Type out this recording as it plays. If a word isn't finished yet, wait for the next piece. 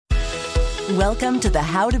Welcome to the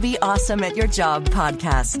How to Be Awesome at Your Job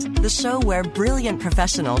podcast, the show where brilliant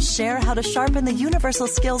professionals share how to sharpen the universal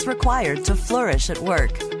skills required to flourish at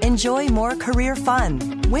work. Enjoy more career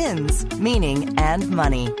fun, wins, meaning, and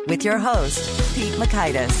money with your host, Pete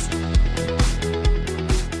Mockaitis.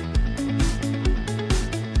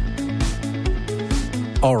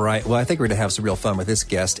 All right. Well, I think we're going to have some real fun with this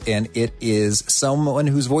guest, and it is someone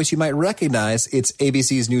whose voice you might recognize. It's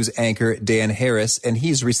ABC's news anchor, Dan Harris, and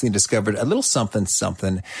he's recently discovered a little something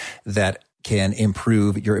that can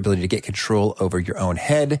improve your ability to get control over your own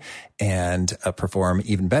head and perform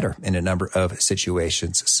even better in a number of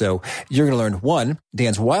situations. So you're going to learn, one,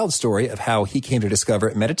 Dan's wild story of how he came to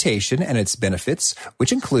discover meditation and its benefits,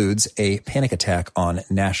 which includes a panic attack on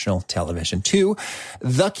national television. Two,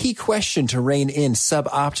 the key question to rein in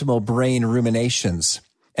suboptimal brain ruminations.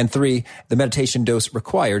 And three, the meditation dose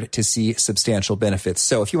required to see substantial benefits.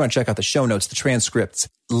 So if you want to check out the show notes, the transcripts,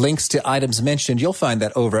 links to items mentioned, you'll find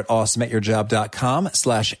that over at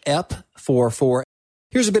awesomeatyourjob.com/ep44.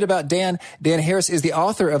 Here's a bit about Dan. Dan Harris is the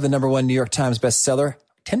author of the #1 New York Times bestseller,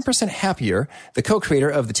 10% Happier, the co-creator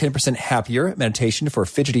of the 10% Happier meditation for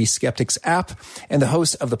fidgety skeptics app, and the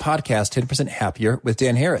host of the podcast 10% Happier with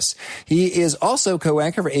Dan Harris. He is also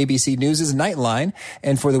co-anchor for ABC News' Nightline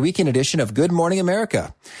and for the weekend edition of Good Morning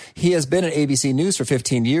America. He has been at ABC News for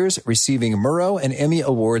 15 years, receiving Murrow and Emmy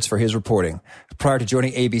awards for his reporting. Prior to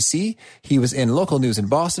joining ABC, he was in local news in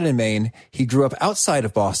Boston and Maine. He grew up outside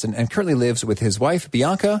of Boston and currently lives with his wife,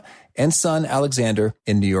 Bianca, and son, Alexander,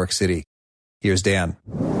 in New York City. Here's Dan.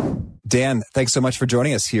 Dan, thanks so much for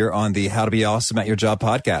joining us here on the How to Be Awesome at Your Job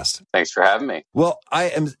podcast. Thanks for having me. Well, I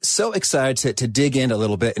am so excited to dig in a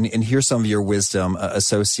little bit and hear some of your wisdom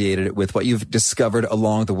associated with what you've discovered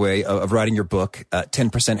along the way of writing your book,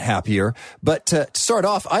 10% Happier. But to start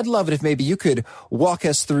off, I'd love it if maybe you could walk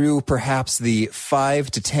us through perhaps the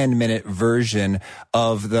 5 to 10 minute version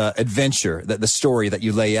of the adventure, the story that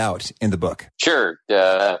you lay out in the book. Sure.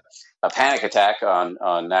 A panic attack on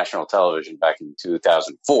national television back in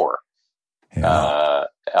 2004 on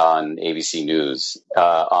ABC News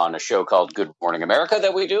on a show called Good Morning America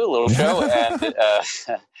that we do, a little show. And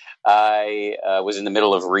I was in the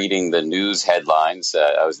middle of reading the news headlines.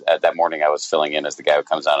 That morning I was filling in as the guy who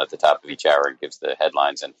comes on at the top of each hour and gives the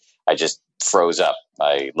headlines. And I just froze up.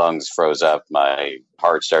 My lungs froze up. My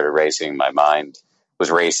heart started racing. My mind was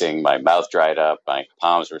racing, my mouth dried up, my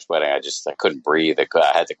palms were sweating. I couldn't breathe. I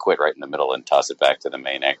had to quit right in the middle and toss it back to the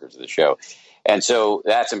main anchors of the show. And so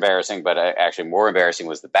that's embarrassing, but actually more embarrassing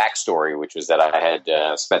was the backstory, which was that I had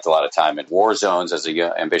spent a lot of time in war zones as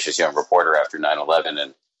a ambitious young reporter after 9/11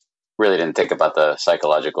 and really didn't think about the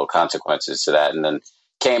psychological consequences to that. And then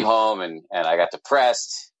came home and I got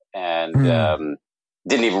depressed and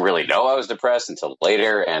didn't even really know I was depressed until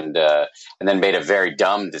later, and then made a very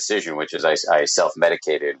dumb decision, which is I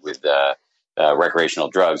self-medicated with recreational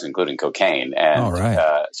drugs, including cocaine. And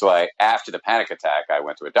so after the panic attack, I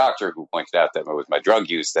went to a doctor who pointed out that it was my drug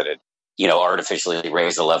use that had, artificially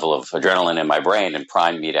raised the level of adrenaline in my brain and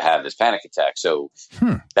primed me to have this panic attack. So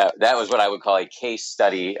that was what I would call a case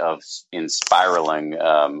study in spiraling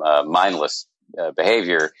mindless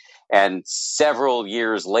behavior. And several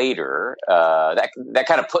years later, that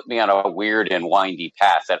kind of put me on a weird and windy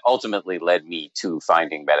path that ultimately led me to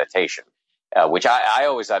finding meditation, which I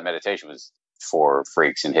always thought meditation was for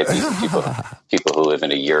freaks and hippies and people who live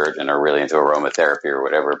in a yurt and are really into aromatherapy or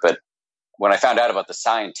whatever. But when I found out about the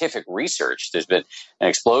scientific research, there's been an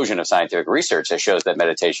explosion of scientific research that shows that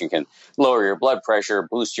meditation can lower your blood pressure,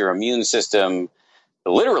 boost your immune system,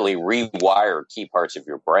 literally rewire key parts of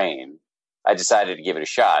your brain. I decided to give it a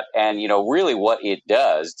shot. And, really what it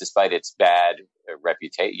does, despite its bad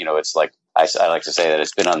reputation, it's like, I like to say that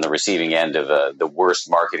it's been on the receiving end of the worst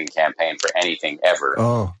marketing campaign for anything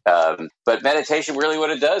ever. But meditation, really what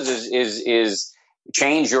it does is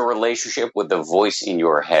change your relationship with the voice in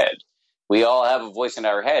your head. We all have a voice in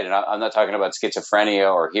our head. And I'm not talking about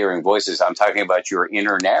schizophrenia or hearing voices. I'm talking about your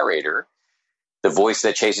inner narrator, the voice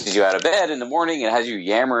that chases you out of bed in the morning and has you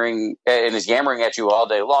yammering and is yammering at you all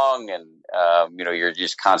day long. And, you're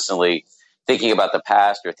just constantly thinking about the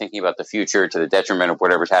past or thinking about the future to the detriment of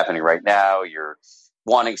whatever's happening right now. You're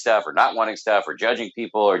wanting stuff or not wanting stuff or judging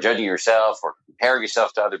people or judging yourself or comparing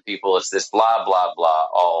yourself to other people. It's this blah, blah, blah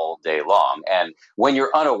all day long. And when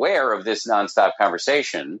you're unaware of this nonstop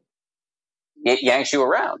conversation, it yanks you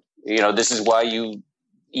around. This is why you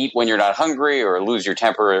eat when you're not hungry or lose your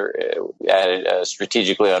temper at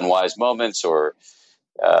strategically unwise moments or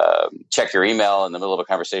check your email in the middle of a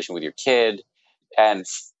conversation with your kid. And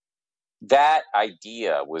that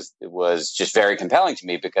idea was just very compelling to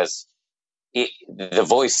me because the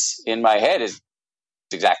voice in my head is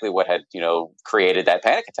exactly what had, created that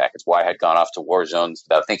panic attack. It's why I had gone off to war zones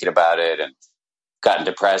without thinking about it and gotten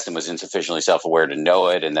depressed and was insufficiently self-aware to know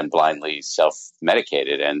it, and then blindly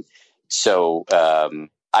self-medicated. And so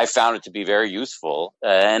I found it to be very useful,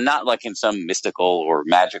 and not like in some mystical or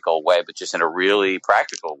magical way, but just in a really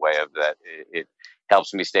practical way of that. It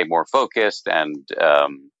helps me stay more focused, and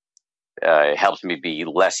it helps me be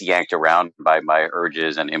less yanked around by my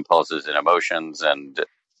urges and impulses and emotions. And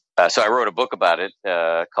so I wrote a book about it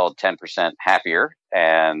called 10% Happier,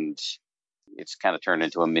 and it's kind of turned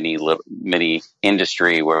into a mini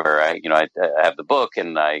industry where I have the book,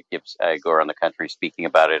 and I go around the country speaking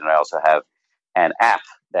about it, and I also have an app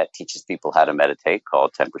that teaches people how to meditate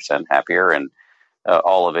called 10% Happier, and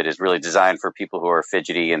all of it is really designed for people who are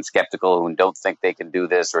fidgety and skeptical, who don't think they can do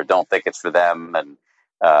this or don't think it's for them. And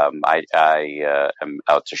I am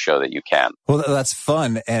out to show that you can. Well, that's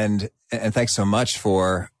fun, and thanks so much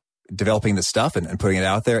for developing the stuff and putting it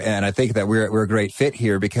out there. And I think that we're a great fit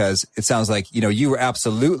here, because it sounds like, you were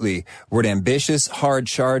an ambitious, hard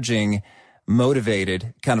charging,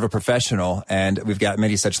 motivated kind of a professional. And we've got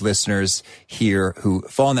many such listeners here who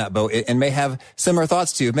fall in that boat and may have similar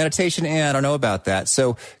thoughts to you. Meditation, I don't know about that.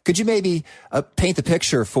 So could you maybe paint the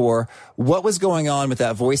picture for what was going on with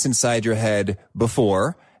that voice inside your head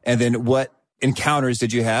before, and then what encounters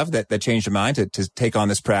did you have that changed your mind to take on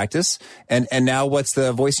this practice? And now what's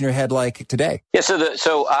the voice in your head like today? Yeah,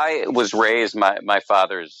 so I was raised, my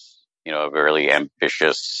father's, a really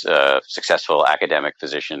ambitious, successful academic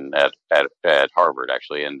physician at Harvard,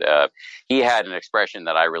 actually. And he had an expression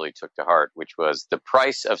that I really took to heart, which was, the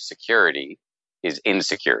price of security is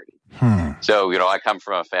insecurity. So, I come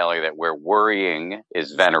from a family where worrying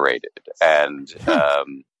is venerated. And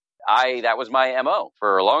that was my MO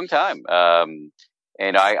for a long time.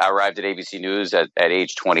 And I arrived at ABC News at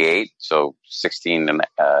age 28, so 16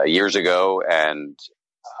 years ago. And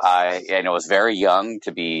I was very young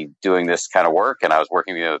to be doing this kind of work. And I was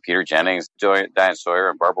working with Peter Jennings, Diane Sawyer,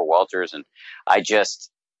 and Barbara Walters. And I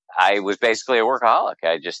was basically a workaholic.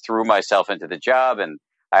 I just threw myself into the job, and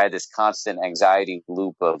I had this constant anxiety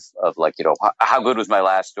loop of like, how good was my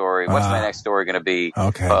last story? What's my next story going to be?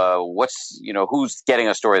 Okay. Who's getting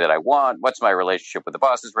a story that I want? What's my relationship with the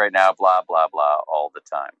bosses right now? Blah, blah, blah, all the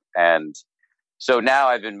time. And so now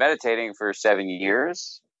I've been meditating for 7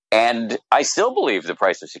 years, and I still believe the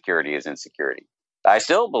price of security is insecurity. I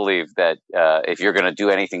still believe that if you're going to do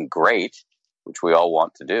anything great, which we all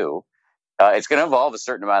want to do, it's going to involve a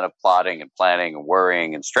certain amount of plotting and planning and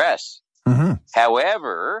worrying and stress. Mm-hmm.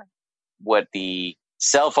 However, what the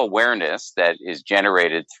self-awareness that is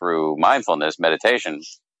generated through mindfulness meditation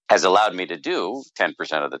has allowed me to do 10%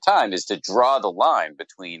 of the time is to draw the line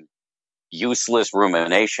between useless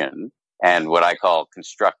rumination and what I call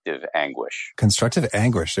constructive anguish. Constructive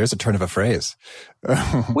anguish. There's a turn of a phrase.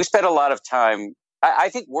 We spend a lot of time. I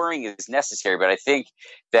think worrying is necessary, but I think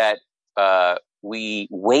that we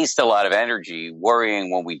waste a lot of energy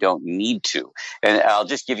worrying when we don't need to. And I'll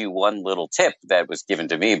just give you one little tip that was given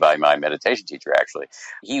to me by my meditation teacher, actually.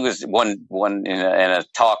 He was in a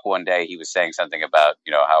talk one day, he was saying something about,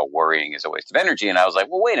 how worrying is a waste of energy. And I was like,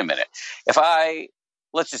 well, wait a minute.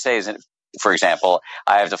 Let's just say, for example,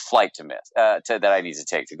 I have the flight to miss, that I need to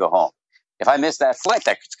take to go home. If I miss that flight,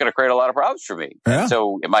 that's going to create a lot of problems for me. Yeah.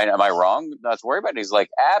 So am I wrong not to worry about it? He's like,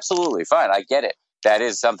 absolutely fine. I get it. That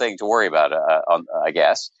is something to worry about, I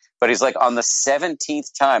guess. But he's like, on the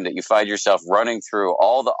 17th time that you find yourself running through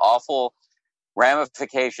all the awful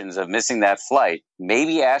ramifications of missing that flight,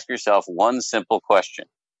 maybe ask yourself one simple question.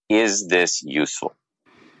 Is this useful?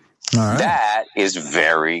 All right. That is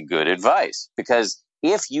very good advice, because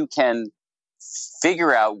if you can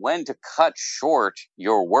figure out when to cut short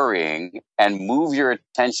your worrying and move your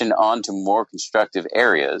attention onto more constructive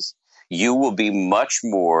areas, you will be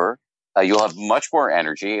you'll have much more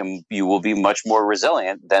energy, and you will be much more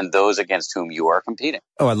resilient than those against whom you are competing.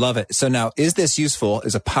 Oh, I love it. So now, is this useful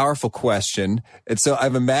is a powerful question. And so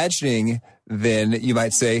I'm imagining then you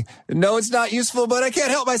might say, no, it's not useful, but I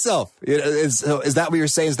can't help myself. Is that what you're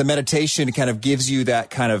saying? Is the meditation kind of gives you that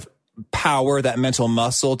kind of power, that mental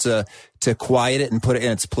muscle to quiet it and put it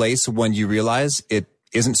in its place when you realize it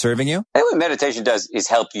isn't serving you? And what meditation does is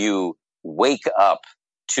help you wake up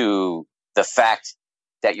to the fact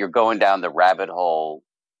that you're going down the rabbit hole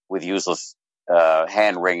with useless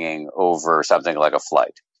hand-wringing over something like a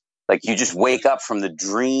flight. Like, you just wake up from the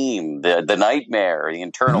dream, the nightmare, the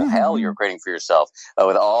internal hell you're creating for yourself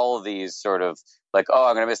with all of these sort of like, oh,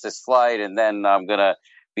 I'm going to miss this flight, and then I'm going to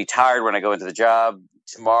be tired when I go into the job,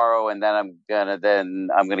 tomorrow, and then I'm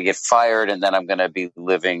gonna get fired, and then I'm gonna be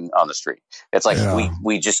living on the street. It's like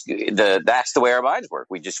that's the way our minds work.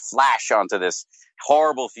 We just flash onto this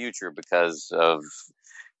horrible future because of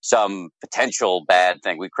some potential bad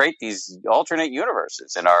thing. We create these alternate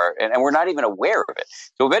universes and we're not even aware of it.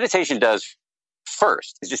 So what meditation does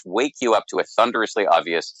first is just wake you up to a thunderously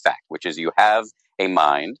obvious fact, which is you have a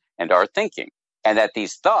mind and are thinking, and that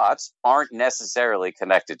these thoughts aren't necessarily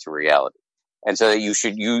connected to reality. And so that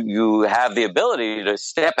you have the ability to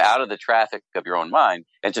step out of the traffic of your own mind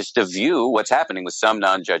and just to view what's happening with some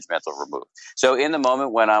non-judgmental remove. So in the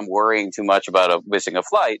moment when I'm worrying too much about missing a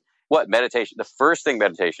flight, the first thing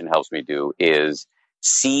meditation helps me do is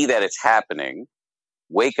see that it's happening,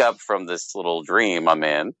 wake up from this little dream I'm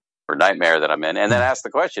in or nightmare that I'm in, and then ask the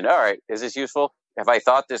question, all right, is this useful? Have I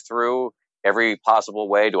thought this through every possible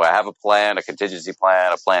way? Do I have a plan, a contingency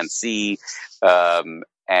plan, a plan C?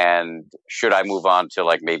 And should I move on to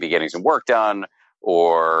like maybe getting some work done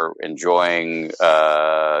or enjoying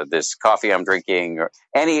this coffee I'm drinking or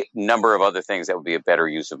any number of other things that would be a better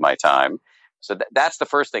use of my time? So that's the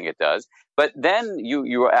first thing it does. But then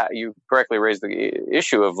you correctly raised the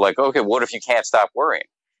issue of like, okay, what if you can't stop worrying?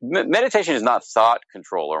 Meditation is not thought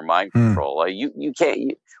control or mind control. You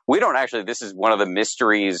can't. We don't actually. This is one of the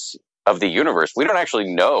mysteries of the universe. We don't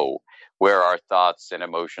actually know where our thoughts and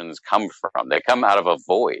emotions come from. They come out of a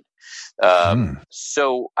void.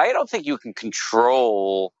 So I don't think you can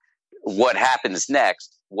control what happens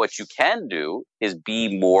next. What you can do is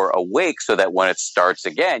be more awake so that when it starts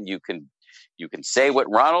again, you can say what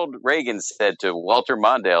Ronald Reagan said to Walter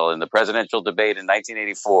Mondale in the presidential debate in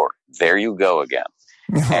 1984. There you go again.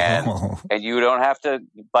 And you don't have to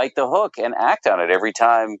bite the hook and act on it every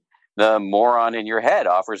time the moron in your head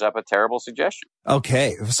offers up a terrible suggestion.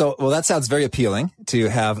 Okay. So, well, that sounds very appealing to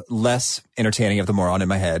have less entertaining of the moron in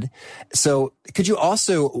my head. So could you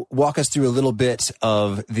also walk us through a little bit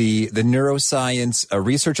of the neuroscience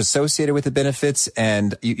research associated with the benefits?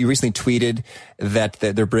 And you recently tweeted that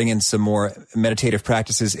they're bringing some more meditative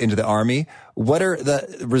practices into the Army. What are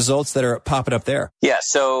the results that are popping up there? Yeah.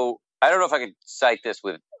 So I don't know if I could cite this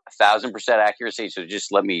with 1,000% accuracy. So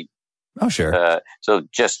just let me. Oh, sure. So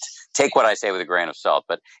just take what I say with a grain of salt.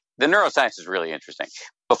 But the neuroscience is really interesting.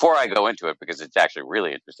 Before I go into it, because it's actually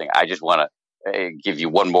really interesting, I just want to give you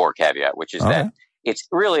one more caveat, which is that it's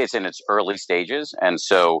in its early stages. And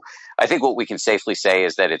so I think what we can safely say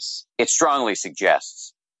is that it strongly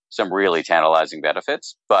suggests some really tantalizing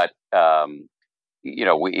benefits. But,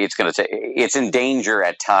 it's in danger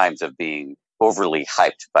at times of being overly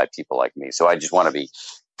hyped by people like me. So I just want to be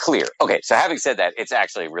clear. Okay, so having said that, it's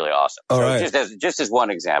actually really awesome. All so right. just as one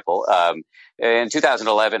example, in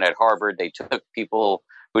 2011 at Harvard, they took people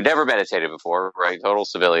who'd never meditated before, right, total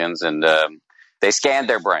civilians, and they scanned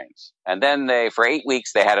their brains. And then for 8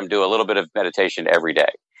 weeks, they had them do a little bit of meditation every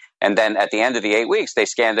day. And then at the end of the 8 weeks, they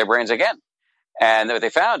scanned their brains again. And what they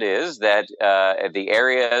found is that the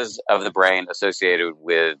areas of the brain associated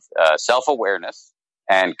with self-awareness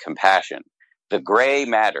and compassion, the gray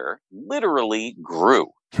matter literally grew.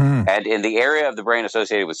 And in the area of the brain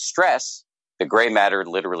associated with stress, the gray matter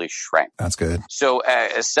literally shrank. That's good. So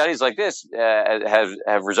studies like this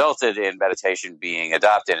have resulted in meditation being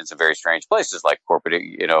adopted in some very strange places, like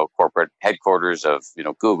corporate headquarters of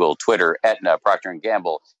Google, Twitter, Aetna, Procter &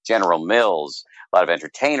 Gamble, General Mills. A lot of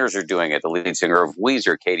entertainers are doing it. The lead singer of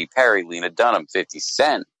Weezer, Katy Perry, Lena Dunham, 50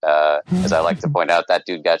 Cent. As I like to point out, that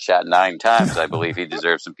dude got shot 9 times. I believe he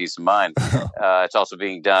deserves some peace of mind. It's also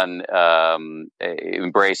being done,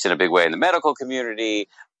 embraced in a big way in the medical community,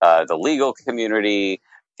 the legal community,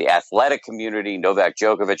 the athletic community. Novak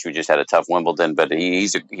Djokovic, who just had a tough Wimbledon, but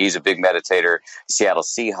he's a big meditator. Seattle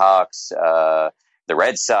Seahawks, the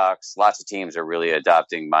Red Sox, lots of teams are really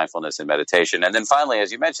adopting mindfulness and meditation. And then finally, as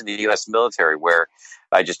you mentioned, the U.S. military, where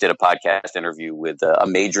I just did a podcast interview with a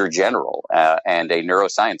major general and a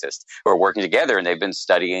neuroscientist who are working together, and they've been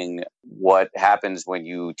studying what happens when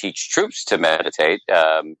you teach troops to meditate.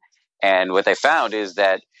 And what they found is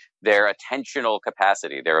that their attentional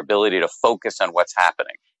capacity, their ability to focus on what's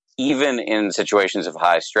happening, even in situations of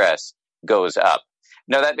high stress, goes up.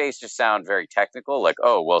 Now, that may just sound very technical, like,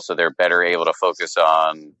 oh, well, so they're better able to focus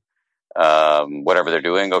on whatever they're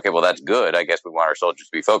doing. Okay, well, that's good. I guess we want our soldiers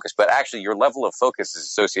to be focused. But actually, your level of focus is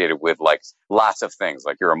associated with like lots of things,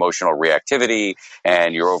 like your emotional reactivity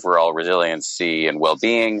and your overall resiliency and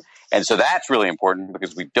well-being. And so that's really important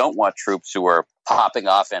because we don't want troops who are popping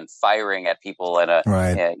off and firing at people in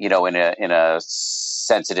a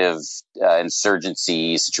sensitive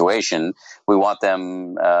insurgency situation. We want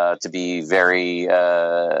them to be very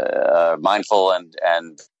mindful and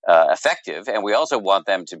effective. And we also want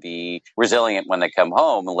them to be resilient when they come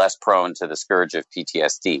home and less prone to the scourge of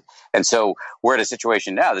PTSD. And so we're at a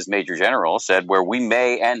situation now, this Major General said, where we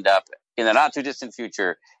may end up in the not too distant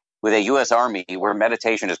future with a U.S. Army where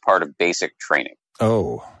meditation is part of basic training.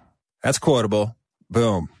 Oh, that's quotable.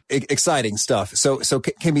 Boom. Exciting stuff. So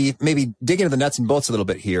can we maybe dig into the nuts and bolts a little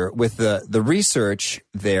bit here with the research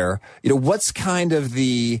there? What's kind of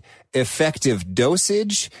the effective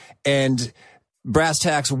dosage, and brass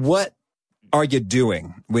tacks, what are you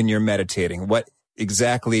doing when you're meditating? What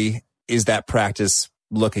exactly is that practice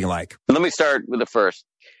looking like? Let me start with the first.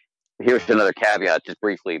 Here's another caveat, just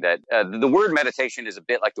briefly, that the word meditation is a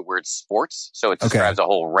bit like the word sports. So it describes a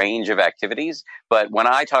whole range of activities. But when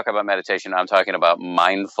I talk about meditation, I'm talking about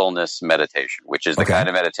mindfulness meditation, which is the kind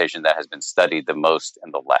of meditation that has been studied the most in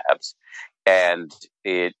the labs. And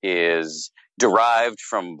it is derived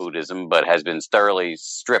from Buddhism, but has been thoroughly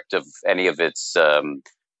stripped of any of its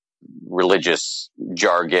religious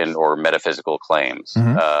jargon or metaphysical claims.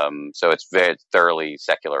 So it's very thoroughly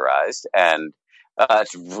secularized. And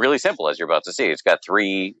it's really simple, as you're about to see. It's got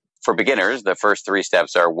three, for beginners, the first three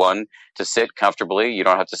steps are: one, to sit comfortably. You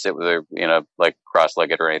don't have to sit with like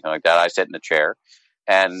cross-legged or anything like that. I sit in a chair.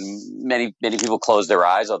 And many people close their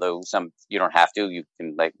eyes, although some you don't have to. You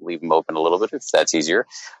can leave them open a little bit if that's easier.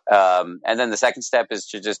 And then the second step is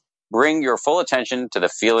to just bring your full attention to the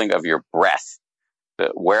feeling of your breath.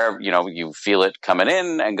 Wherever, you feel it coming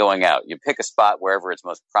in and going out. You pick a spot wherever it's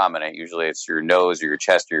most prominent. Usually it's your nose or your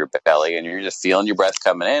chest or your belly, and you're just feeling your breath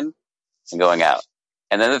coming in and going out.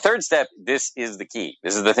 And then the third step, this is the key.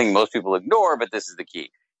 This is the thing most people ignore, but this is the key.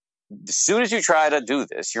 As soon as you try to do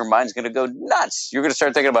this, your mind's going to go nuts. You're going to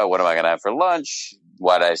start thinking about, what am I going to have for lunch?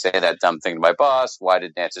 Why did I say that dumb thing to my boss? Why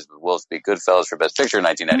did Dances with Wolves beat Goodfellas for Best Picture in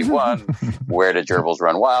 1991? Where did gerbils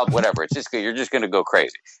run wild? Whatever. You're just going to go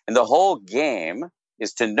crazy. And the whole game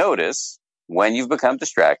is to notice when you've become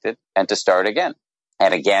distracted and to start again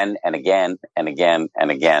and again and again and again and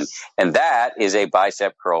again. And that is a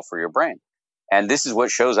bicep curl for your brain. And this is what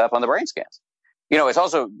shows up on the brain scans. It's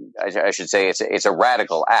also, I should say, it's a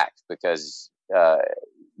radical act, because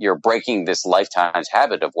you're breaking this lifetime's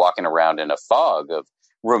habit of walking around in a fog of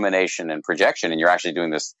rumination and projection. And you're actually doing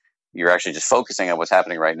this. You're actually just focusing on what's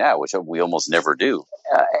happening right now, which we almost never do.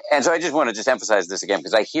 And so I just want to emphasize this again,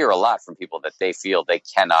 because I hear a lot from people that they feel they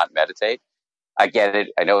cannot meditate. I get it.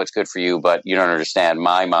 I know it's good for you, but you don't understand.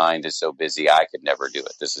 My mind is so busy, I could never do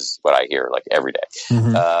it. This is what I hear every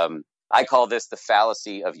day. I call this the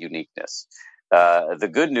fallacy of uniqueness. The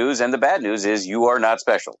good news and the bad news is you are not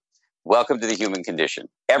special. Welcome to the human condition.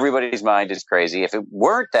 Everybody's mind is crazy. If it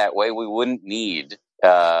weren't that way, we wouldn't need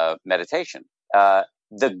meditation.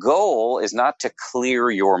 The goal is not to clear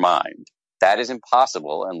your mind. That is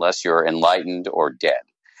impossible unless you're enlightened or dead.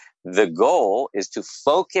 The goal is to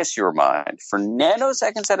focus your mind for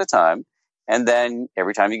nanoseconds at a time, and then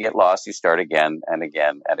every time you get lost, you start again and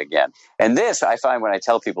again and again. And this, I find, when I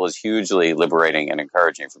tell people, is hugely liberating and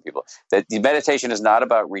encouraging for people. That the meditation is not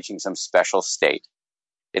about reaching some special state.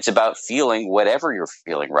 It's about feeling whatever you're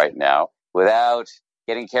feeling right now without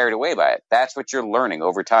getting carried away by it. That's what you're learning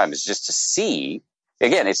over time, is just to see.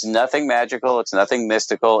 Again, it's nothing magical. It's nothing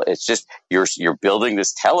mystical. It's just you're building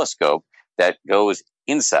this telescope that goes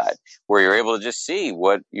inside, where you're able to just see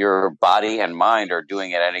what your body and mind are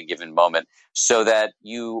doing at any given moment, so that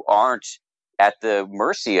you aren't at the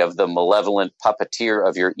mercy of the malevolent puppeteer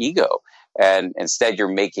of your ego. And instead,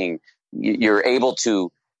 you're able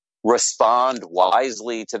to respond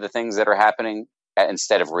wisely to the things that are happening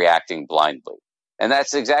instead of reacting blindly. And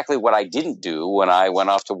that's exactly what I didn't do when I went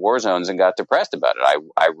off to war zones and got depressed about it.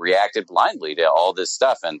 I reacted blindly to all this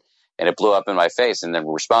stuff, and it blew up in my face. And then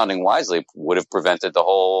responding wisely would have prevented the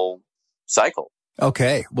whole cycle.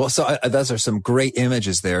 Okay. Well, so those are some great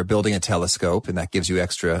images there, building a telescope, and that gives you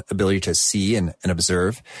extra ability to see and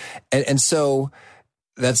observe. And so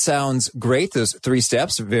that sounds great. Those three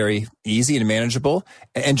steps are very easy and manageable.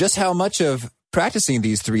 And just how much of practicing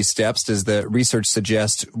these three steps does the research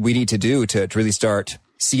suggest we need to do to really start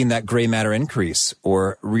seeing that gray matter increase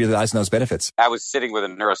or realizing those benefits? I was sitting with a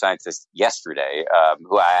neuroscientist yesterday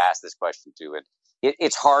who I asked this question to, and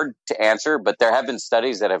it's hard to answer, but there have been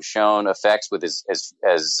studies that have shown effects with as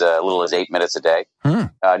little as 8 minutes a day.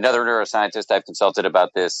 Another neuroscientist I've consulted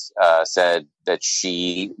about this said that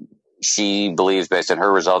she believes, based on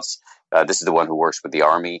her results, this is the one who works with the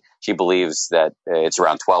Army, she believes that it's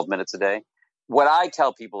around 12 minutes a day. What I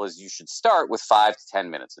tell people is you should start with 5 to 10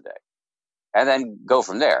 minutes a day and then go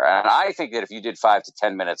from there. And I think that if you did 5 to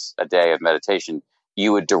 10 minutes a day of meditation,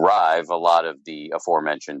 you would derive a lot of the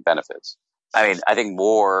aforementioned benefits. I mean, I think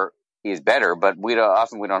more is better, but we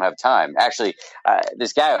don't have time. Actually,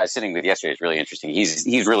 this guy I was sitting with yesterday is really interesting. He's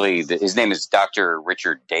really, his name is Dr.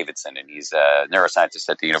 Richard Davidson, and he's a neuroscientist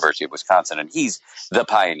at the University of Wisconsin, and he's the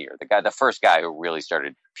pioneer, the first guy who really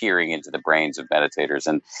started peering into the brains of meditators.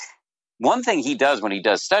 And one thing he does when he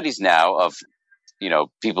does studies now of,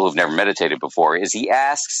 people who've never meditated before is he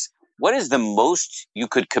asks, what is the most you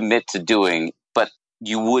could commit to doing, but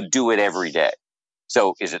you would do it every day?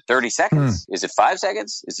 So is it 30 seconds? Is it 5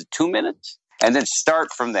 seconds? Is it 2 minutes? And then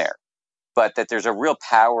start from there. But that there's a real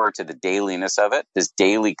power to the dailiness of it, this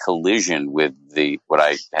daily collision with what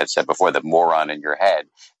I had said before, the moron in your head,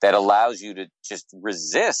 that allows you to just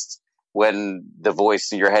resist when the voice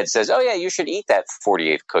in your head says, oh yeah, you should eat that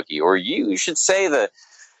 48th cookie, or you should say the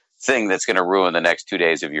thing that's going to ruin the next 2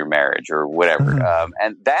 days of your marriage, or whatever.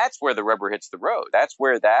 And that's where the rubber hits the road. That's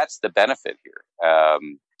the benefit here.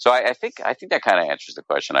 So I think that kind of answers the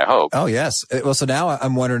question, I hope. Oh, yes. Well, so now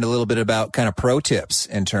I'm wondering a little bit about kind of pro tips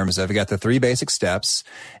in terms of, you got the 3 basic steps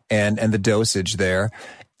and the dosage there.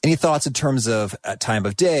 Any thoughts in terms of time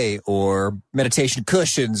of day or meditation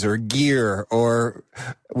cushions or gear, or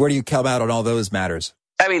where do you come out on all those matters?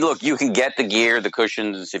 I mean, look, you can get the gear, the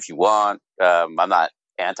cushions if you want. I'm not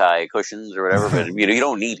anti-cushions or whatever, but you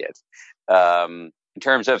don't need it. In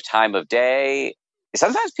terms of time of day,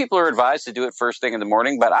 sometimes people are advised to do it first thing in the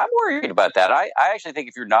morning, but I'm worried about that. I actually think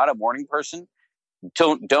if you're not a morning person,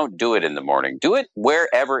 don't do it in the morning. Do it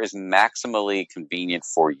wherever is maximally convenient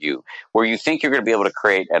for you, where you think you're going to be able to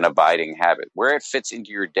create an abiding habit, where it fits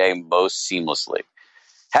into your day most seamlessly.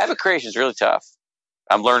 Habit creation is really tough.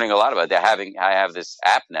 I'm learning a lot about that. I have this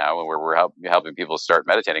app now where we're helping people start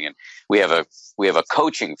meditating, and we have a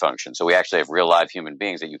coaching function. So we actually have real live human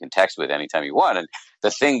beings that you can text with anytime you want. And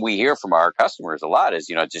the thing we hear from our customers a lot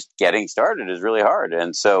is, just getting started is really hard.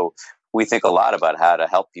 And so we think a lot about how to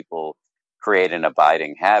help people create an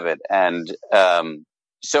abiding habit. And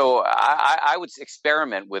so I would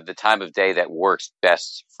experiment with the time of day that works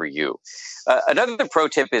best for you. Another pro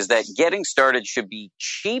tip is that getting started should be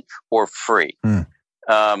cheap or free.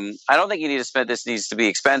 I don't think you need to spend. This needs to be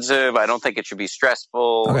expensive. I don't think it should be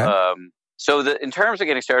stressful. Okay. So in terms of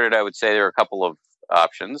getting started, I would say there are a couple of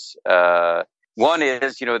options. One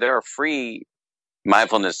is, there are free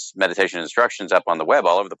mindfulness meditation instructions up on the web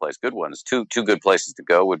all over the place. Good ones. Two good places to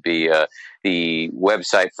go would be the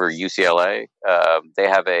website for UCLA. They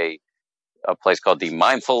have a place called the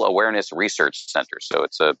Mindful Awareness Research Center. So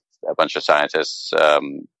it's a bunch of scientists,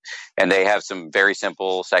 and they have some very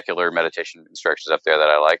simple secular meditation instructions up there that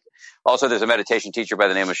I like. Also, there's a meditation teacher by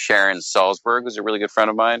the name of Sharon Salzberg, who's a really good friend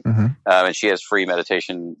of mine, and she has free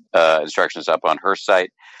meditation instructions up on her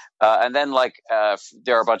site. And then,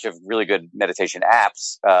 there are a bunch of really good meditation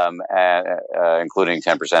apps, including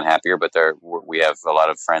 10% Happier. But we have a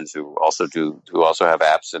lot of friends who also have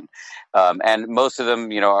apps, and most of them,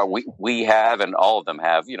 we have, and all of them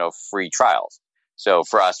have, free trials. So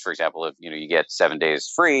for us, for example, if you get 7 days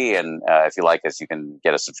free, and if you like us, you can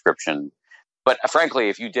get a subscription. But frankly,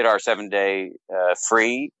 if you did our 7-day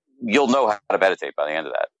free, you'll know how to meditate by the end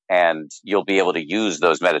of that, and you'll be able to use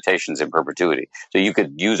those meditations in perpetuity. So you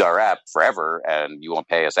could use our app forever, and you won't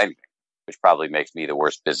pay us anything, which probably makes me the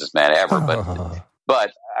worst businessman ever.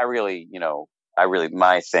 But I really,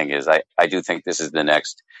 my thing is, I do think this is the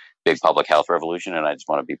next big public health revolution, and I just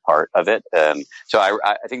want to be part of it. And so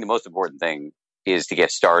I think the most important thing is to get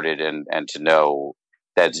started and to know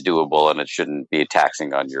that's doable, and it shouldn't be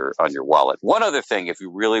taxing on your wallet. One other thing, if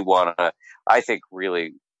you really want to, I think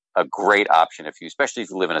really a great option, especially if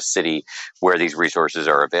you live in a city where these resources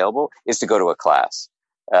are available, is to go to a class.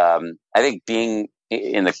 I think being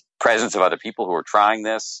in the presence of other people who are trying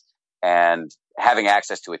this and having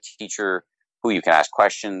access to a teacher who you can ask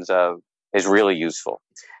questions of is really useful.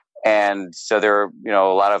 And so there are,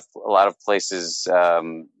 a lot of places.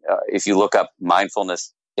 If you look up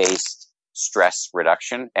mindfulness-based stress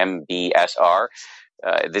reduction, MBSR,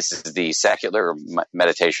 this is the secular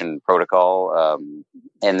meditation protocol,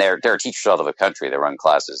 and there are teachers all over the country that run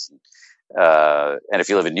classes. And if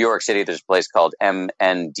you live in New York City, there's a place called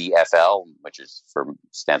MNDFL, which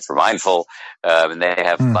stands for mindful, and they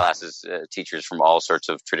have classes, teachers from all sorts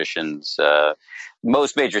of traditions.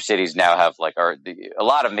 Most major cities now have a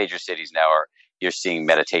lot of major cities now you're seeing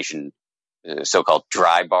meditation, so-called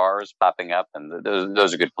dry bars popping up, and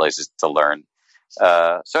those are good places to learn.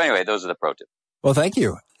 So anyway, those are the pro tips. Well, thank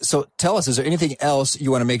you. So tell us, is there anything else you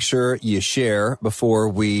want to make sure you share before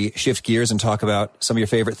we shift gears and talk about some of your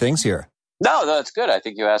favorite things here? No, that's good. I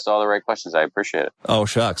think you asked all the right questions. I appreciate it. Oh,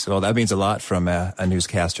 shucks. Well, that means a lot from a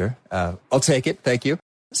newscaster. I'll take it. Thank you.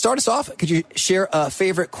 Start us off. Could you share a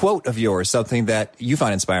favorite quote of yours, something that you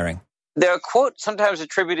find inspiring? The quote sometimes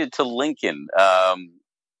attributed to Lincoln,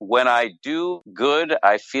 when I do good,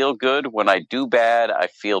 I feel good. When I do bad, I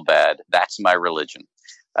feel bad. That's my religion.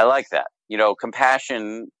 I like that.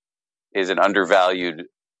 Compassion is an undervalued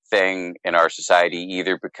thing in our society,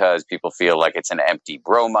 either because people feel like it's an empty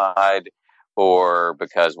bromide or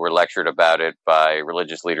because we're lectured about it by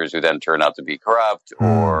religious leaders who then turn out to be corrupt,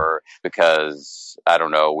 or because, I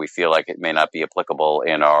don't know, we feel like it may not be applicable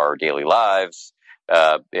in our daily lives,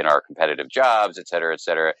 in our competitive jobs, et cetera, et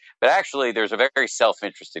cetera. But actually, there's a very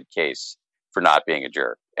self-interested case for not being a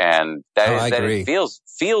jerk. And that is that it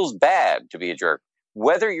feels bad to be a jerk,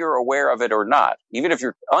 whether you're aware of it or not. Even if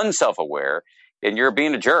you're unself-aware and you're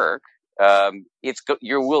being a jerk,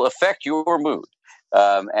 you will affect your mood.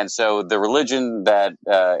 And so the religion that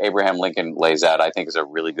Abraham Lincoln lays out, I think, is a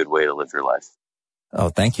really good way to live your life. Oh,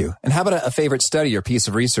 thank you. And how about a favorite study or piece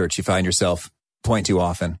of research you find yourself point to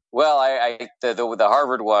often? Well, the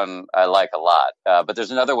Harvard one I like a lot. But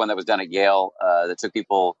there's another one that was done at Yale that took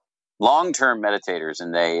people, long-term meditators,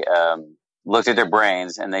 and they looked at their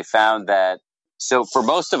brains, and they found that, so for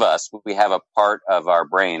most of us, we have a part of our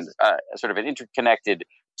brain, sort of an interconnected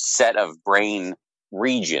set of brain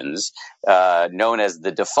regions known as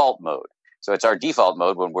the default mode. So it's our default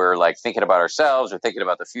mode when we're like thinking about ourselves or thinking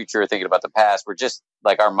about the future, thinking about the past. We're just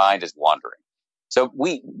like, our mind is wandering. So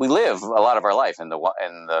we live a lot of our life in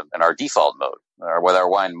our default mode, or with our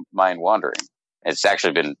mind wandering. It's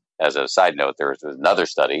actually been, as a side note, there's another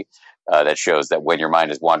study that shows that when your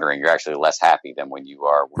mind is wandering, you're actually less happy than when you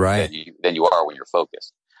are than you are when you're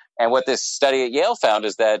focused. And what this study at Yale found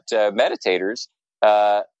is that meditators,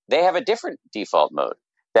 they have a different default mode.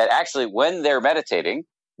 That actually, when they're meditating,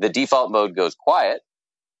 the default mode goes quiet,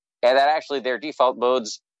 and that actually their default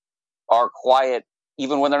modes are quiet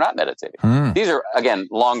even when they're not meditating. These are, again,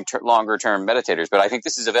 longer term meditators, but I think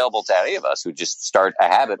this is available to any of us who just start a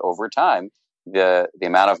habit over time. The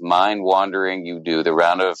amount of mind wandering you do, the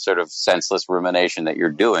round of sort of senseless rumination that you're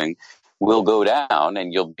doing will go down,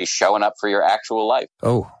 and you'll be showing up for your actual life.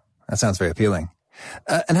 Oh, that sounds very appealing.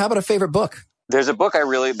 And how about a favorite book? There's a book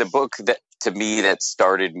the book that, to me,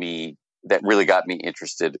 that really got me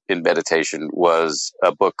interested in meditation was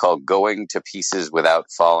a book called Going to Pieces Without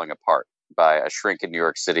Falling Apart by a shrink in New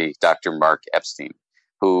York City, Dr. Mark Epstein,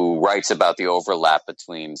 who writes about the overlap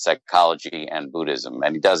between psychology and Buddhism.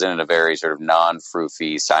 And he does it in a very sort of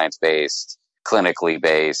non-froofy, science-based, clinically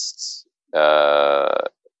based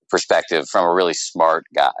perspective from a really smart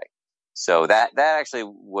guy. So that actually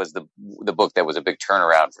was the book that was a big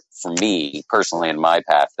turnaround for me personally in my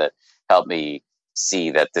path, that helped me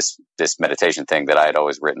see that this meditation thing that I had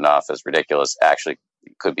always written off as ridiculous actually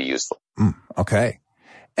could be useful. Okay.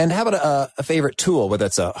 And how about a favorite tool, whether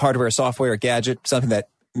it's a hardware, software, gadget, something that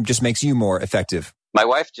just makes you more effective? My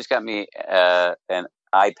wife just got me an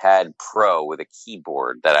iPad Pro with a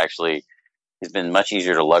keyboard that actually has been much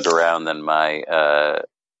easier to lug around than my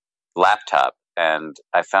laptop. And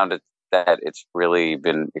I found that it's really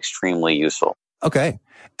been extremely useful. Okay.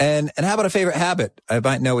 And how about a favorite habit? I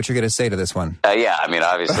might know what you're going to say to this one. Yeah, I mean,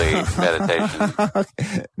 obviously, meditation.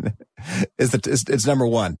 It's number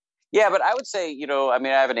one. Yeah, but I would say, I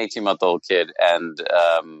have an 18-month-old kid, and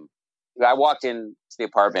I walked into the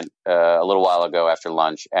apartment a little while ago after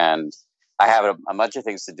lunch, and I have a bunch of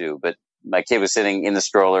things to do, but my kid was sitting in the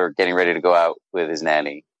stroller getting ready to go out with his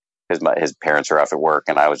nanny because his parents are off at work,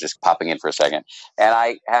 and I was just popping in for a second. And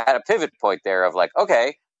I had a pivot point there of like,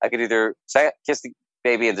 okay, I could either kiss the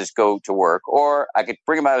baby and just go to work, or I could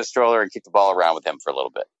bring him out of the stroller and kick the ball around with him for a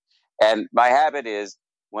little bit. And my habit is,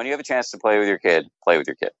 when you have a chance to play with your kid, play with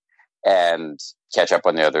your kid and catch up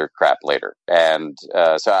on the other crap later. And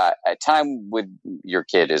so time with your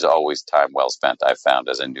kid is always time well spent, I've found,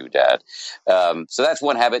 as a new dad. So that's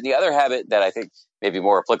one habit. The other habit that I think may be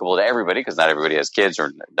more applicable to everybody, because not everybody has kids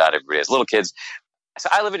or not everybody has little kids. So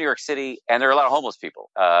I live in New York City, and there are a lot of homeless people.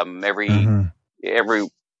 Every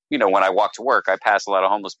when I walk to work, I pass a lot of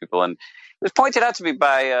homeless people. And it was pointed out to me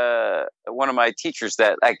by one of my teachers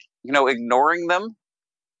that, ignoring them,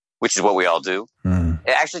 which is what we all do,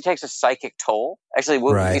 it actually takes a psychic toll. Actually,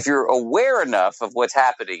 if you're aware enough of what's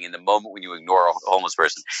happening in the moment when you ignore a homeless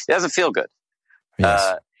person, it doesn't feel good.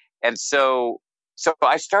 Yes. And so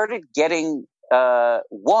I started getting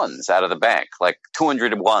ones out of the bank, like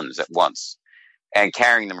 200 ones at once, and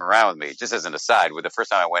carrying them around with me. Just as an aside, the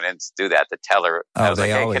first time I went in to do that, the teller, I was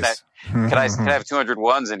like, "Hey, can I have 200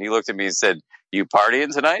 ones?" And he looked at me and said, "You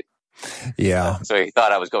partying tonight?" Yeah. So he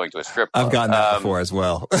thought I was going to a strip club. I've gotten that before as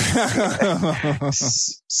well.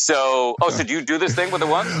 So do you do this thing with the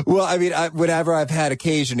ones? Well, I mean, whenever I've had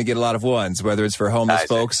occasion to get a lot of ones, whether it's for homeless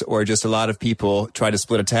folks or just a lot of people try to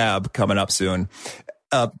split a tab coming up soon,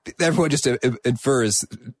 everyone just infers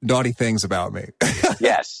naughty things about me.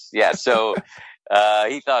 Yes. So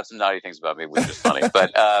he thought some naughty things about me, which is funny.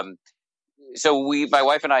 But so my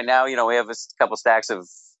wife and I now, we have a couple stacks of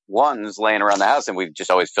ones laying around the house, and we've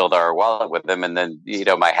just always filled our wallet with them. And then,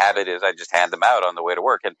 my habit is I just hand them out on the way to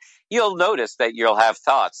work. And you'll notice that you'll have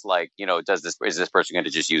thoughts like, is this person going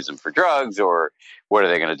to just use them for drugs, or what are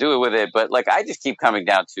they going to do with it? But like, I just keep coming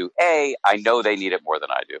down to A, I know they need it more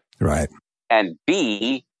than I do. Right. And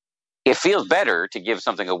B, it feels better to give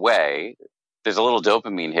something away. There's a little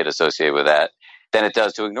dopamine hit associated with that than it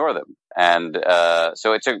does to ignore them. And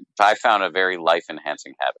so I found a very life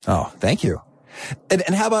enhancing habit. Oh, thank you.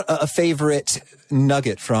 And how about a favorite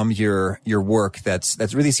nugget from your work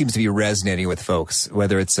that really seems to be resonating with folks,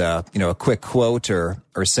 whether it's a quick quote or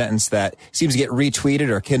sentence that seems to get retweeted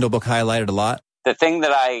or Kindle book highlighted a lot? The thing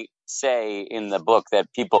that I say in the book that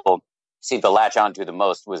people seem to latch onto the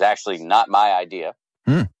most was actually not my idea,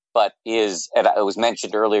 but and it was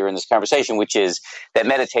mentioned earlier in this conversation, which is that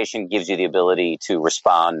meditation gives you the ability to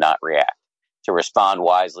respond, not react, to respond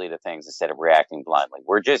wisely to things instead of reacting blindly.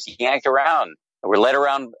 We're just yanked around. We're led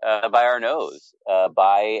around by our nose,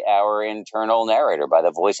 by our internal narrator, by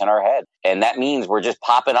the voice in our head. And that means we're just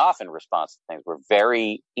popping off in response to things. We're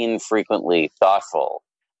very infrequently thoughtful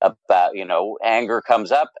about, anger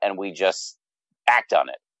comes up and we just act on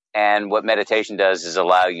it. And what meditation does is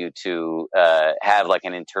allow you to have like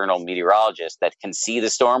an internal meteorologist that can see the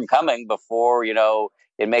storm coming before,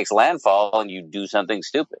 it makes landfall and you do something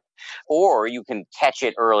stupid. Or you can catch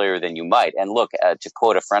it earlier than you might. And look, to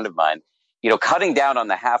quote a friend of mine, cutting down on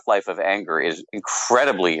the half-life of anger is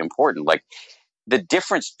incredibly important. Like the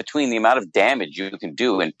difference between the amount of damage you can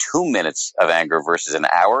do in 2 minutes of anger versus an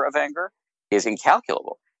hour of anger is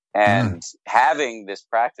incalculable. And having this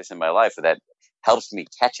practice in my life that helps me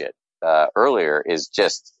catch it earlier is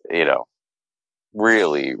just,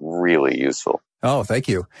 really, really useful. Oh, thank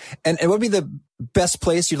you. And what would be the best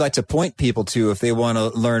place you'd like to point people to if they want to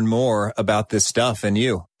learn more about this stuff and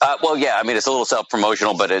you? Well, yeah, I mean, it's a little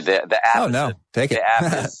self-promotional, but the app, oh, no. Take it. The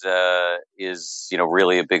app is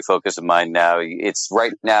really a big focus of mine now. It's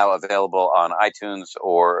right now available on iTunes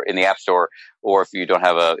or in the App Store, or if you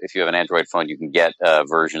have an Android phone, you can get a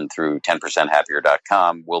version through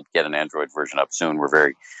 10percenthappier.com. We'll get an Android version up soon. We're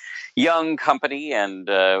very young company and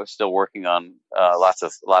still working on lots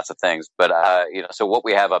of things. But so what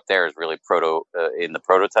we have up there is really in the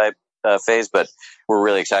prototype phase. But we're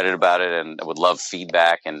really excited about it, and I would love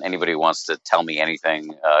feedback. And anybody who wants to tell me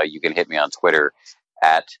anything, you can hit me on Twitter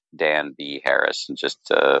at Dan B. Harris, and just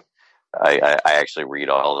I actually read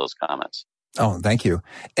all those comments. Oh, thank you.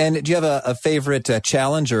 And do you have a favorite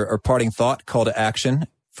challenge or parting thought, call to action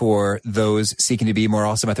for those seeking to be more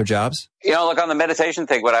awesome at their jobs? Look, on the meditation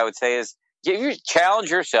thing, what I would say is challenge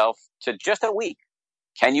yourself to just a week.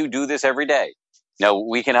 Can you do this every day?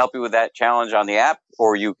 We can help you with that challenge on the app,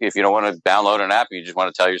 or if you don't want to download an app, you just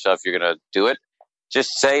want to tell yourself you're going to do it.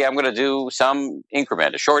 Just say, I'm going to do some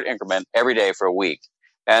increment, a short increment every day for a week.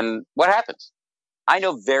 And what happens? I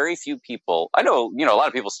know very few people. I know, a lot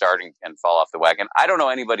of people starting and fall off the wagon. I don't know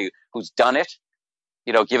anybody who's done it,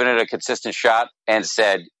 given it a consistent shot and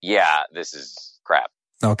said, yeah, this is crap.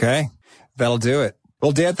 Okay. That'll do it.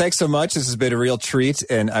 Well, Dan, thanks so much. This has been a real treat,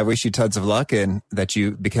 and I wish you tons of luck and that you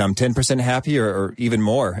become 10% happier or even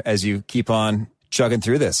more as you keep on chugging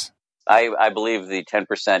through this. I believe the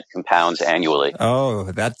 10% compounds annually.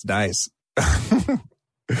 Oh, that's nice.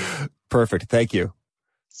 Perfect. Thank you.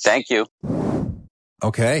 Thank you.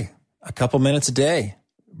 Okay. A couple minutes a day,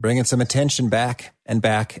 bringing some attention back and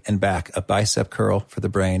back and back. A bicep curl for the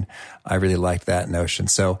brain. I really liked that notion.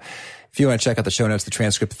 So if you want to check out the show notes, the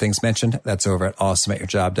transcript of things mentioned, that's over at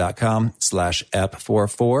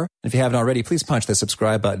awesomeatyourjob.com/ep44. And if you haven't already, please punch the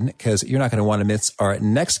subscribe button because you're not going to want to miss our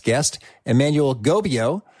next guest, Emmanuel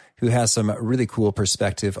Gobio, who has some really cool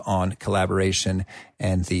perspective on collaboration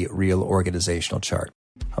and the real organizational chart.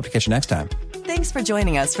 Hope to catch you next time. Thanks for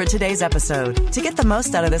joining us for today's episode. To get the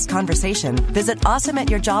most out of this conversation, visit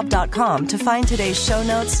awesomeatyourjob.com to find today's show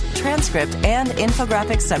notes, transcript, and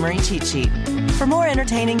infographic summary cheat sheet. For more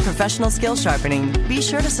entertaining professional skill sharpening, be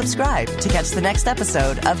sure to subscribe to catch the next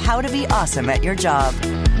episode of How to Be Awesome at Your Job.